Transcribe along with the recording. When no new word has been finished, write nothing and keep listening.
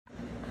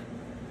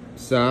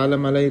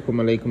Salam alaikum,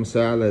 alaikum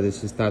salam.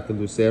 This is Tata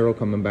Lucero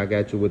coming back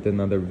at you with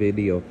another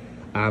video.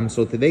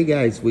 So today,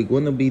 guys, we're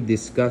going to be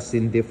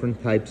discussing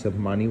different types of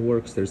money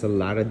works. There's a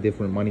lot of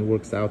different money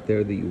works out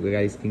there that you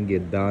guys can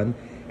get done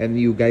and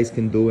you guys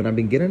can do. And I've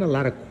been getting a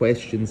lot of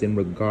questions in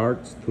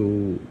regards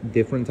to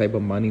different type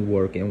of money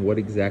work and what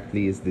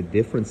exactly is the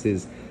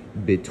differences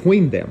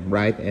between them,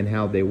 right? And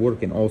how they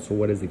work, and also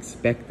what is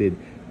expected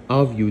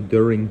of you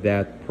during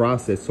that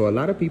process. So a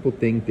lot of people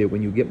think that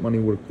when you get money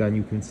work done,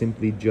 you can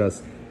simply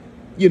just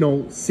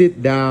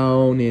sit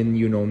down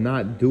and,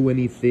 not do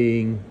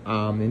anything,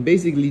 and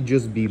basically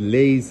just be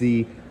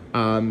lazy,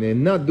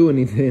 and not do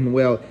anything.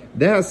 Well,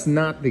 that's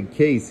not the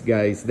case,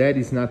 guys. That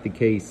is not the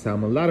case. A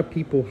lot of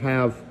people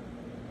have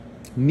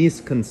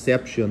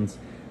misconceptions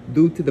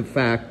due to the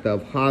fact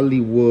of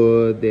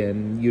Hollywood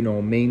and,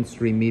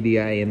 mainstream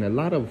media, and a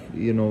lot of,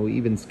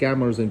 even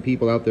scammers and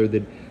people out there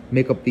that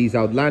make up these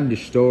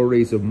outlandish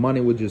stories of money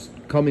would just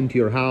come into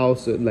your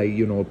house, like,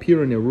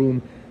 appear in a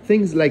room.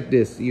 Things like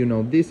this,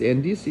 this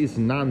is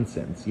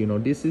nonsense.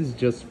 This is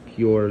just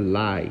pure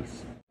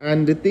lies.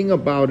 And the thing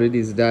about it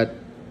is that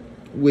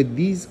with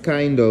these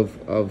kind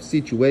of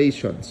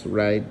situations,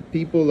 right,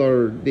 people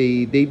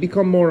they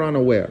become more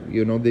unaware.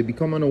 They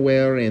become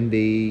unaware and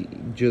they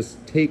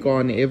just take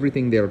on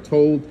everything they're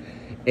told.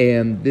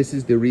 And this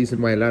is the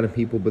reason why a lot of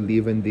people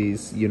believe in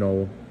these,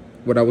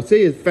 what I would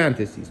say is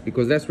fantasies,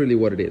 because that's really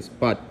what it is.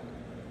 But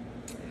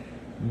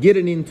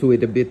getting into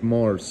it a bit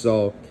more,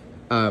 so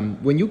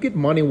when you get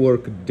money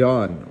work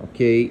done,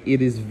 okay,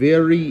 it is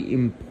very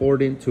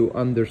important to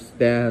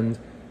understand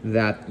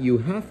that you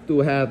have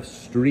to have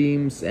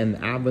streams and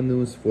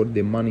avenues for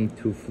the money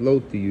to flow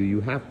to you.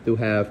 You have to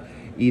have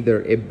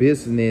either a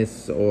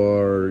business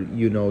or,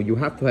 you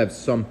have to have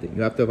something.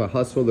 You have to have a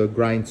hustle or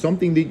grind,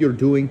 something that you're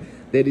doing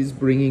that is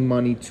bringing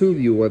money to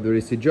you, whether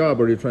it's a job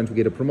or you're trying to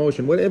get a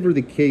promotion, whatever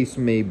the case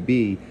may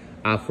be,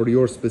 for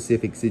your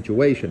specific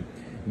situation.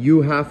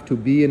 You have to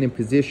be in a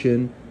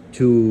position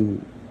to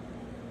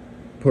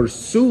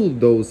pursue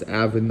those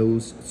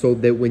avenues so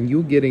that when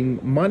you're getting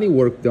money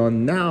work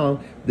done, now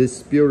the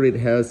spirit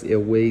has a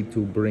way to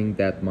bring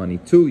that money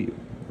to you,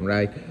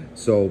 right?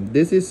 So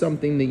this is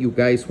something that you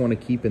guys want to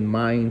keep in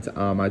mind.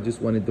 I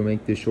just wanted to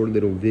make this short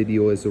little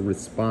video as a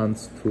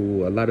response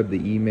to a lot of the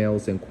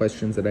emails and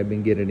questions that I've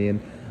been getting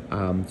in.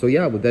 So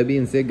yeah, with that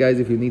being said,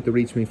 guys, if you need to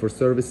reach me for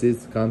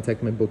services,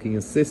 contact my booking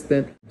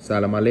assistant.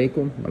 Salam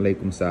alaikum,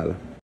 alaikum salam.